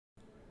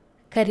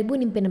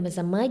Karibuni mpenda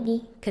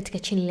mtazamaji katika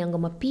channel yangu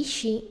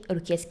Mapishi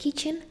Rukias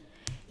Kitchen.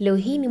 Leo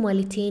hii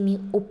nimewaleteeni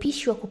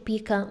upishi wa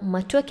kupika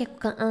matoke ya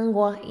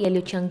kukaangwa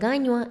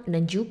yaliyochanganywa na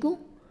njugu.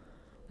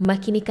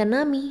 Makinika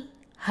nami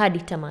hadi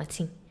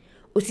tamati.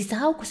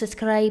 Usisahau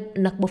kusubscribe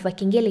na kubofya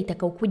kengele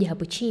itakayokuja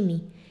hapo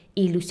chini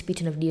ili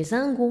usipitwe na video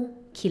zangu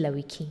kila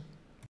wiki.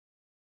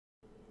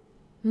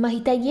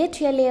 Mahitaji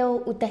yetu ya leo,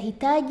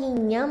 utahitaji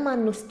nyama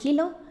nusu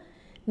kilo.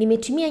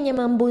 Nimetumia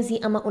nyama mbuzi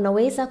ama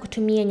unaweza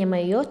kutumia nyama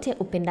yoyote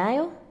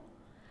upendayo.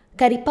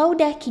 Curry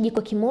powder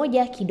kijiko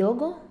kimoja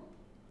kidogo.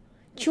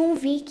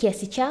 Chumvi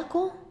kiasi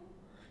chako.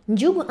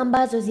 Njugu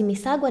ambazo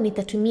zimesagwa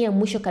nitatumia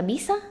mwisho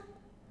kabisa.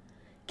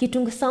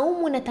 Kitunguu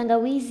saumu na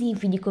tangawizi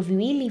vijiko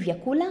viwili vya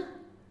kula.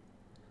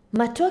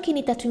 Matoke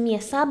nitatumia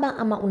 7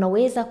 ama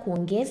unaweza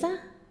kuongeza.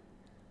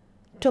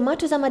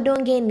 Tomato za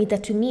madonge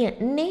nitatumia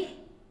 4.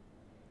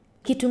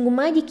 Kitunguu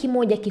maji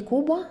kimoja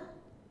kikubwa.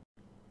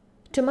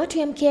 Tomato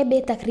ya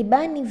mkebe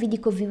takribani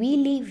vijiko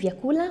viwili vya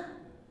kula.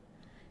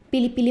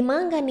 Pilipili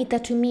manga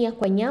nitatumia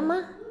kwa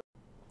nyama.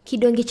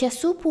 Kidonge cha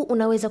supu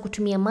unaweza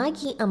kutumia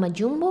maji ama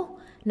jumbo.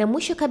 Na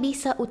mwisho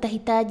kabisa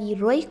utahitaji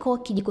roiko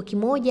kijiko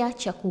kimoja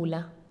cha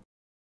kula.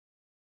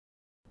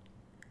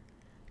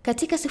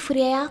 Katika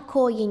sufuria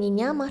yako yenye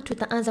nyama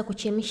tutaanza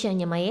kuchemsha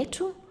nyama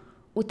yetu.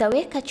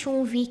 Utaweka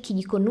chumvi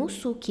kijiko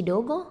nusu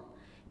kidogo.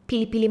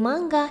 Pilipili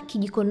manga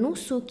kijiko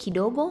nusu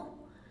kidogo.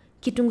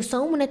 Kitunguu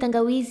saumu na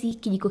tangawizi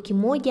kijiko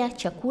kimoja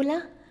cha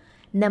kula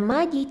na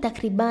maji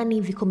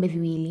takribani vikombe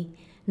viwili,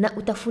 na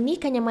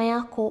utafunika nyama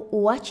yako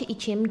uache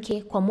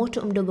ichemke kwa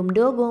moto mdogo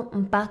mdogo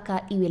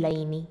mpaka iwe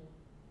laini.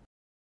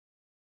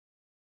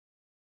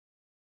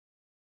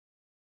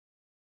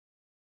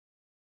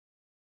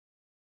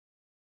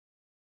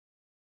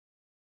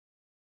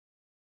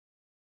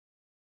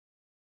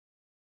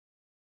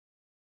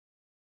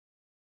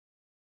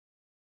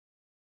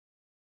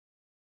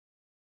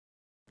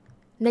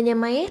 Na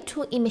nyama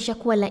yetu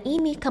imeshakuwa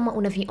laini kama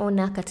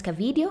unavyoona katika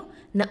video,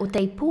 na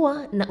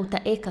utaipua na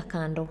utaeka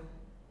kando.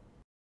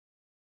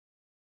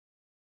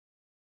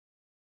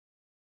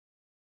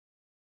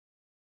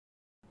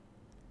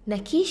 Na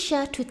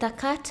kisha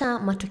tutakata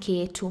matoke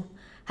yetu.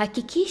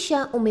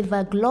 Hakikisha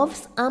umevaa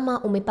gloves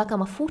ama umepaka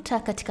mafuta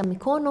katika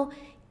mikono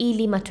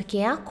ili matoke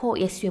yako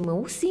yasiwe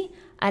meusi,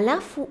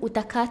 alafu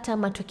utakata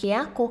matoke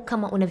yako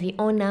kama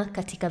unavyoona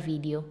katika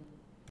video.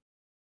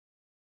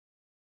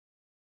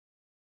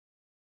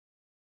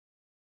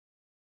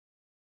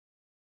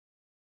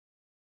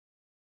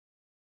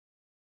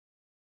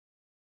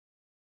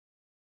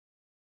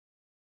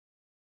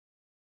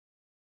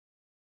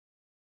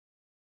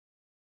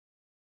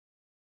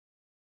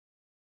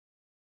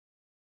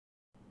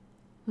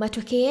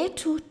 Matoke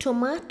yetu,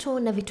 tomato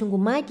na vitunguu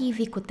maji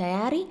viko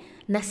tayari,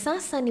 na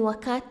sasa ni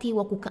wakati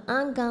wa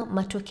kukaanga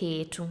matoke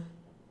yetu.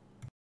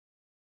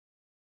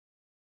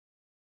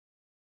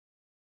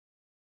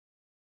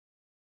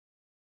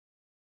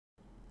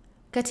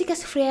 Katika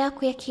sufuria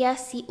yako ya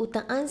kiasi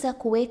utaanza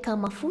kuweka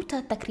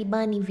mafuta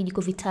takribani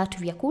vijiko vitatu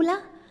vya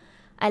kula,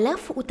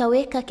 alafu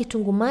utaweka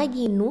kitunguu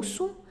maji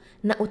nusu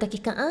na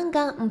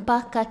utakikaanga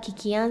mpaka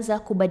kikianza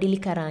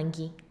kubadilika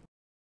rangi.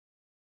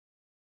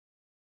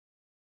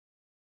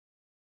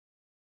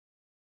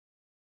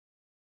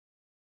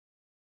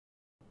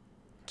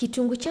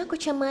 Kitunguu chako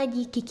cha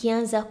maji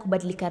kikianza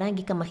kubadilika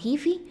rangi kama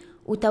hivi,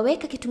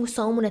 utaweka kitunguu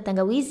saumu na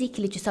tangawizi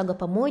kilichosagwa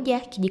pamoja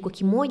kijiko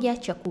kimoja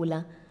cha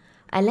kula.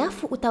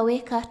 Alafu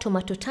utaweka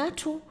tomato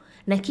 3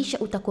 na kisha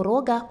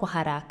utakoroga kwa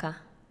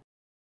haraka.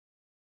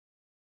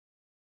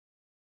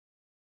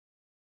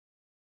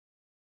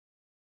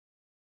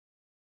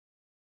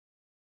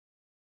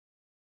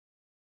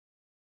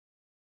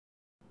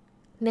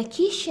 Na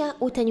kisha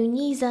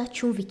utanyunyiza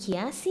chumvi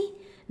kiasi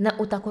na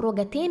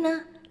utakoroga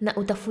tena, na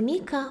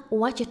utafunika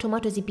uache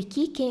tomato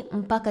zipikike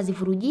mpaka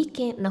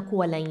zivurujike na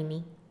kuwa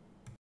laini.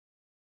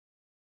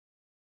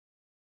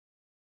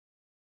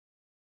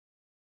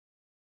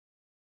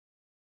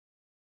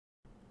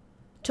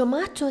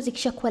 Tomato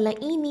zikishakuwa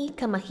laini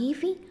kama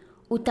hivi,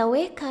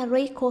 utaweka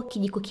roiko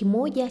kijiko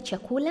kimoja cha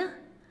kula,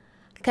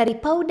 curry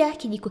powder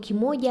kijiko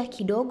kimoja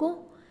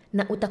kidogo,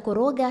 na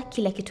utakoroga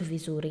kila kitu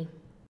vizuri.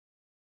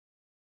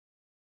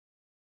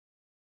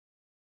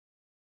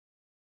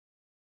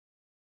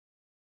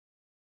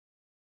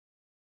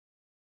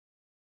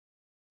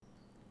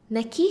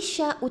 Na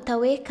kisha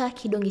utaweka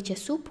kidonge cha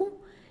supu.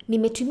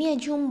 Nimetumia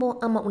jumbo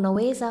ama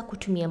unaweza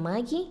kutumia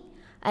maji.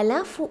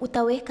 Alafu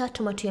utaweka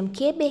tomato ya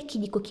mkebe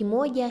kijiko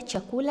kimoja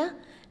cha kula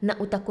na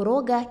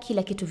utakoroga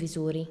kila kitu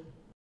vizuri.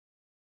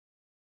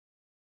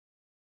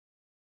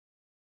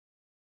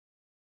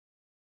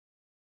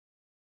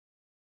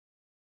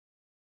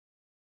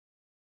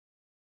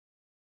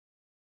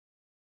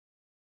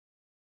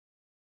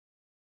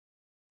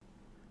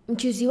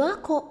 Mchuzi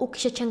wako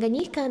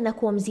ukishachanganyika na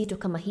kuwa mzito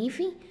kama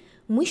hivi,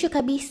 mwisho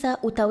kabisa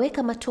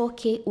utaweka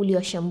matoke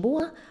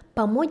ulioshambua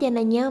pamoja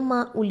na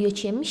nyama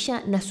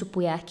uliochemsha na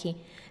supu yake,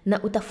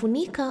 na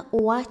utafunika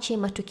uache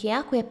matoke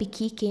yako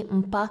yapikike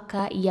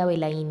mpaka yawe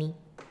laini.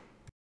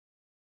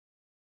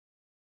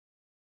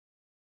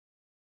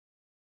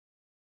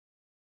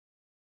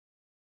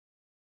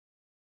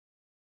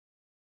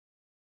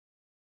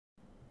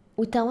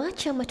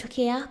 Utawacha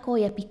matoke yako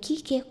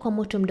yapikike kwa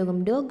moto mdogo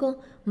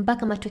mdogo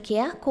mpaka matoke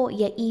yako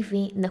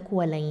yaive na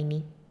kuwa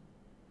laini.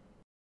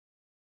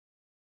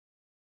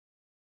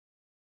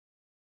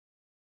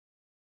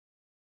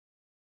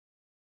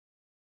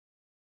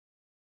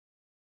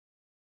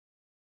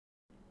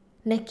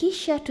 Na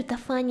kisha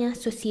tutafanya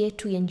sosi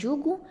yetu ya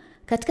njugu.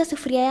 Katika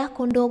sufuria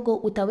yako ndogo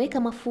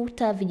utaweka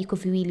mafuta vijiko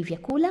viwili vya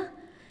kula,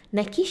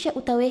 na kisha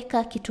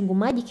utaweka kitunguu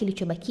maji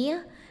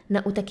kilichobakia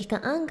na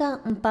utakikaanga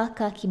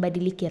mpaka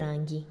kibadilike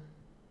rangi.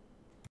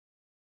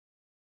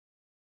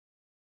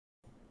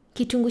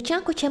 Kitunguu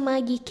chako cha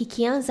maji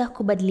kikianza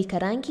kubadilika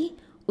rangi,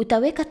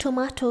 utaweka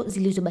tomato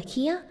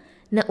zilizobakia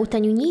na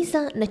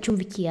utanyunyiza na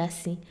chumvi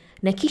kiasi,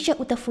 na kisha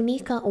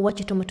utafunika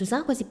uache tomato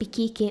zako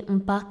zipikike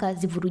mpaka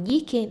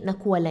zivurujike na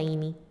kuwa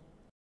laini.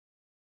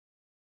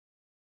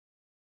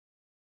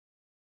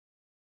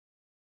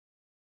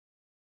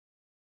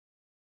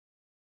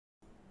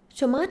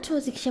 Tomato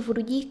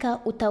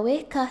zikishavurujika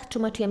utaweka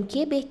tomato ya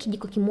mkebe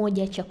kijiko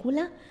kimoja cha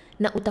chakula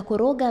na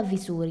utakoroga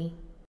vizuri.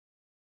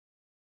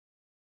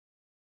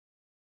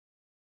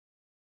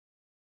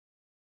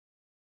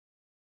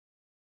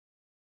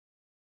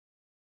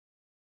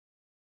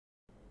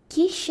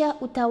 Kisha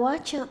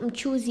utawacha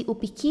mchuzi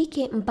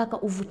upikike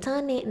mpaka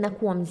uvutane na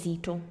kuwa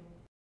mzito.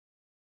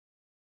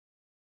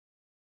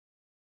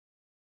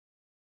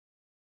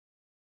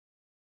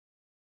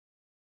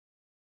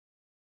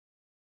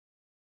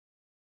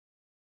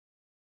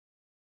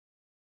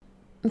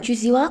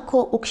 Mchuzi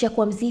wako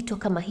ukishakuwa mzito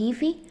kama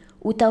hivi,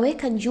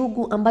 utaweka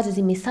njugu ambazo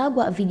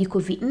zimesagwa vijiko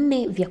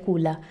 4 vya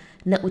kula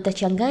na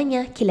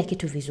utachanganya kila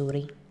kitu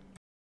vizuri.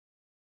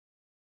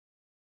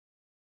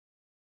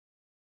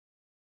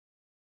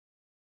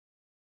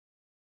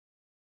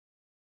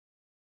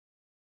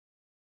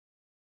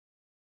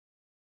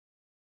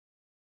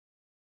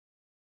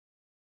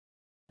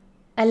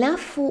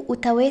 Alafu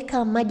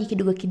utaweka maji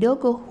kidogo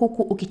kidogo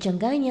huku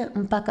ukichanganya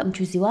mpaka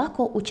mchuzi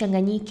wako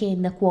uchanganyike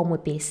na kuwa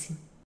mwepesi.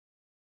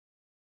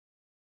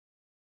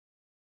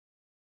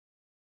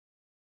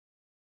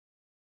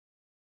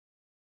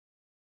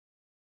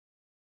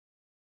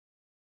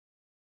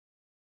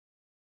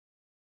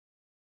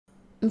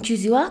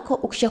 Mchuzi wako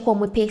ukishakuwa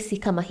mwepesi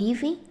kama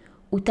hivi,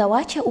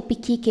 utawacha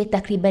upikike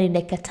takribani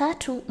dakika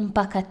 3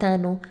 mpaka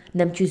 5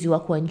 na mchuzi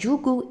wako wa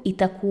njugu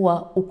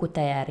itakuwa uko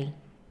tayari.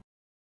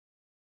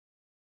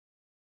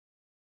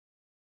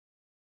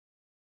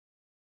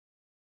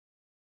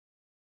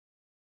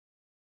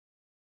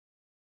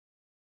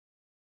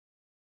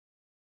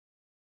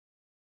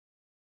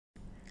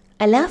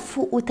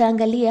 Alafu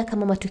utaangalia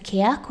kama matoke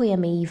yako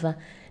yameiva,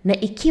 na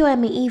ikiwa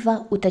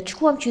yameiva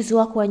utachukua mchuzi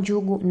wako wa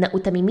njugu na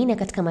utamimina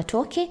katika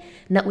matoke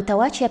na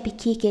utawacha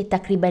yapikike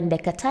takriban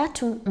dakika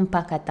 3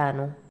 mpaka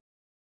 5.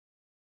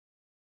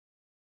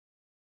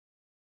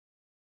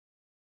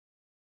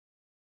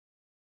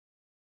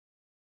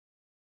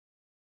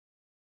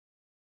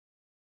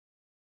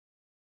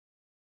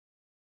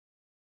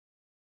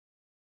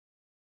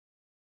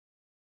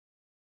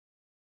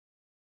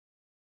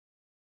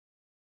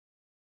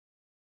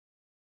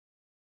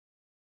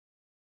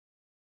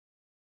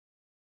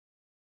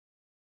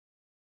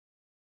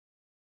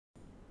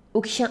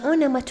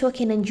 Ukishaona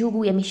matoke na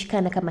njugu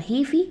yameshikana kama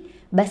hivi,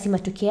 basi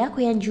matoke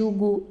yako ya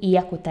njugu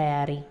yako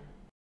tayari.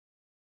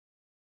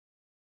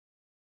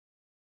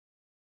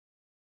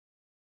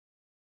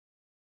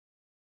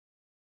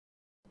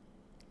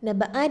 Na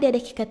baada ya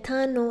dakika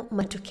 5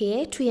 matoke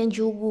yetu ya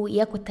njugu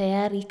yako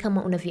tayari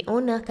kama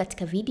unavyoona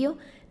katika video,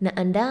 na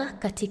andaa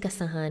katika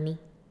sahani.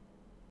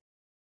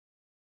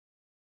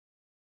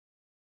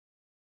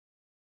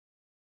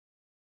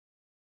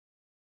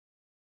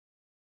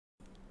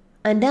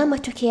 Andaa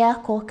matoke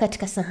yako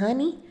katika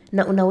sahani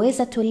na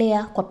unaweza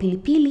tolea kwa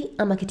pilipili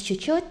ama kitu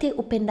chochote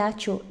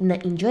upendacho,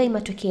 na enjoy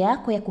matoke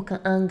yako ya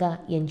kukaanga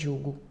ya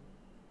njugu.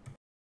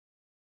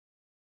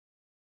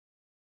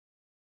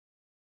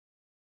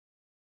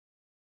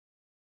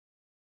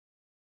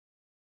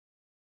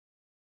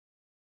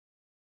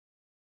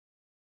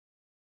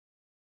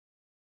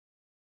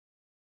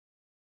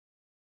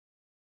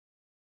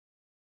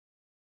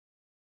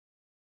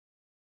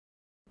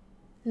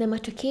 Na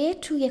matoke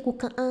yetu ya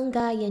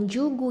kukaanga ya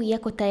njugu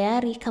yako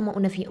tayari kama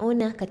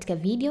unavyoona katika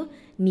video.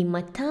 Ni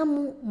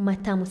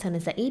matamu sana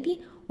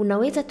zaidi.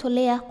 Unaweza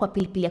tolea kwa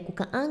pilipili ya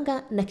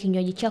kukaanga na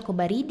kinywaji chako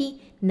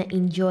baridi, na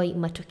enjoy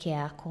matoke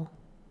yako.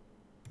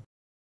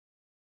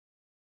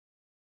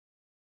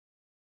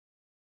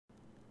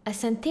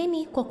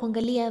 Asanteni kwa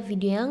kuangalia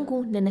video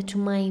yangu na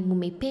natumai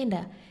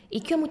mumeipenda.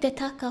 Ikiwa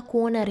mtataka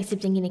kuona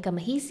recipe zingine kama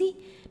hizi,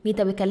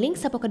 nitaweka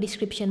links hapo kwa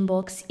description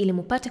box ili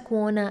mupate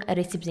kuona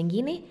recipe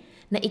zingine.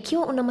 Na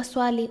ikiwa una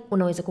maswali,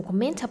 unaweza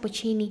kucomment hapo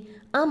chini,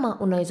 ama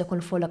unaweza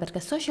kunifollow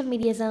katika social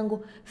media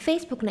zangu,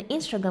 Facebook na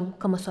Instagram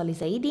kwa maswali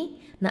zaidi.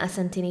 Na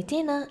asanteni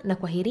tena na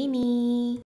kwaherini.